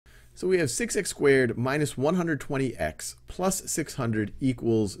So we have 6x squared minus 120x plus 600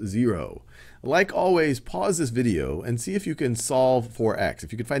 equals 0. Like always, pause this video and see if you can solve for x,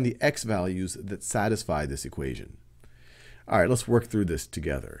 if you can find the x values that satisfy this equation. All right, let's work through this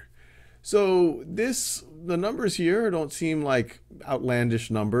together. So the numbers here don't seem like outlandish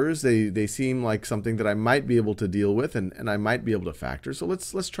numbers. They seem like something that I might be able to deal with and I might be able to factor. So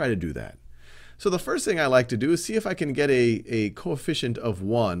let's try to do that. So the first thing I like to do is see if I can get a coefficient of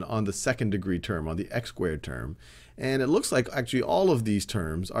 1 on the second degree term, on the x squared term. And it looks like actually all of these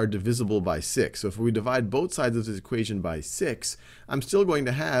terms are divisible by 6. So if we divide both sides of this equation by 6, I'm still going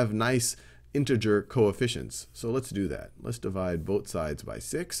to have nice integer coefficients. So let's do that. Let's divide both sides by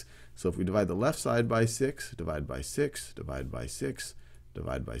 6. So if we divide the left side by 6, divide by 6, divide by 6,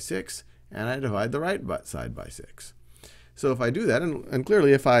 divide by 6, and I divide the right side by 6. So if I do that, and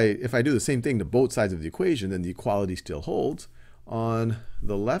clearly if I do the same thing to both sides of the equation, then the equality still holds. On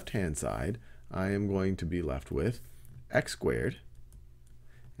the left-hand side, I am going to be left with x squared,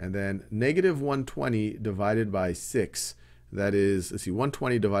 and then negative 120 divided by 6. That is, let's see,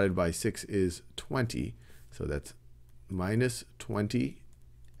 120 divided by 6 is 20. So that's minus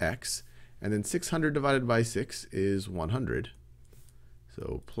 20x. And then 600 divided by 6 is 100.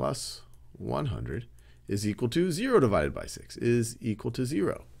 So plus 100 is equal to 0 divided by 6 is equal to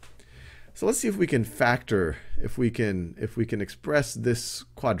 0. So let's see if we can factor, if we can express this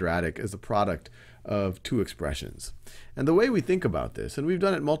quadratic as the product of two expressions. And the way we think about this, and we've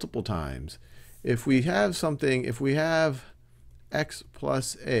done it multiple times, if we have x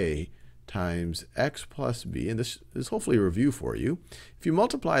plus a times x plus b, and this is hopefully a review for you. If you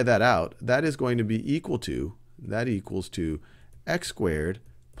multiply that out, that is going to be equal to, that equals to x squared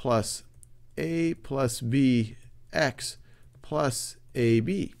plus a plus b x plus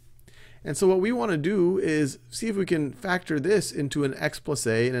ab. And so what we want to do is see if we can factor this into an x plus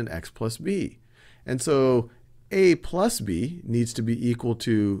a and an x plus b. And so a plus b needs to be equal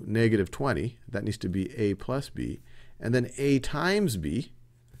to negative 20. That needs to be a plus b. And then a times b,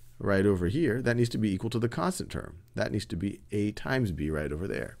 right over here, that needs to be equal to the constant term. That needs to be a times b right over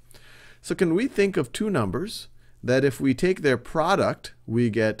there. So can we think of two numbers that if we take their product, we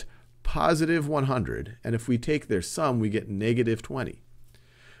get positive 100, and if we take their sum, we get negative 20?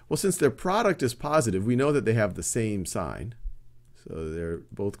 Well, since their product is positive, we know that they have the same sign. So they're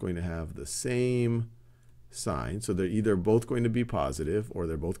both going to have the same sign. So they're either both going to be positive or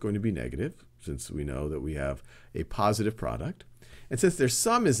they're both going to be negative, since we know that we have a positive product. And since their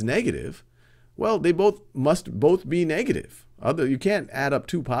sum is negative, well, they must both be negative. You can't add up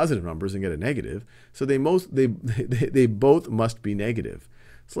two positive numbers and get a negative. So they both must be negative.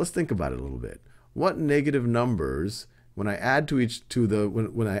 So let's think about it a little bit. What negative numbers, when I add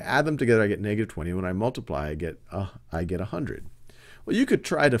when I add them together, I get negative 20. When I multiply, I get 100. Well, you could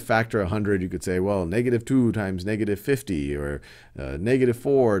try to factor 100. You could say, well, negative 2 times negative 50, or negative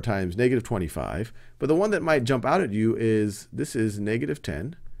 4 times negative 25. But the one that might jump out at you is, this is negative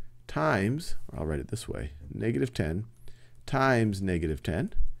 10 times, or I'll write it this way, negative 10 times negative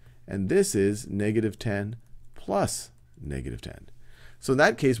 10. And this is negative 10 plus negative 10. So in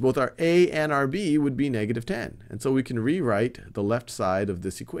that case, both our a and our b would be negative 10. And so we can rewrite the left side of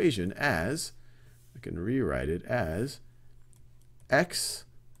this equation as, x,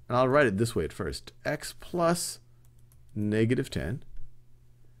 and I'll write it this way at first, x plus negative 10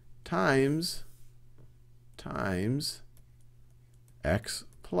 times x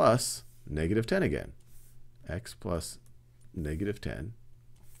plus negative 10 again. X plus negative 10.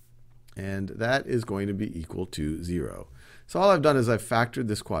 And that is going to be equal to 0. So all I've done is I've factored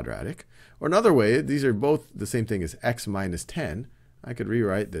this quadratic. Or another way, these are both the same thing as x minus 10. I could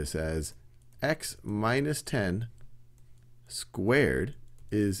rewrite this as x minus 10 squared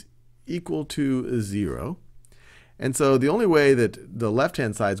is equal to 0. And so the only way that the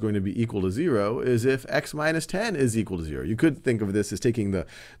left-hand side is going to be equal to 0 is if x minus 10 is equal to 0. You could think of this as taking the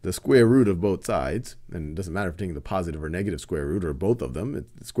square root of both sides. And it doesn't matter if you're taking the positive or negative square root or both of them. The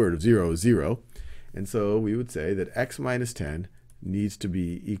square root of 0 is 0. And so we would say that x minus 10 needs to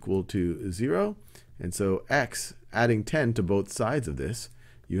be equal to 0. And so x, adding 10 to both sides of this,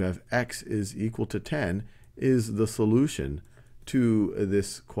 you have x is equal to 10 is the solution to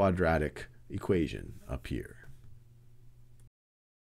this quadratic equation up here.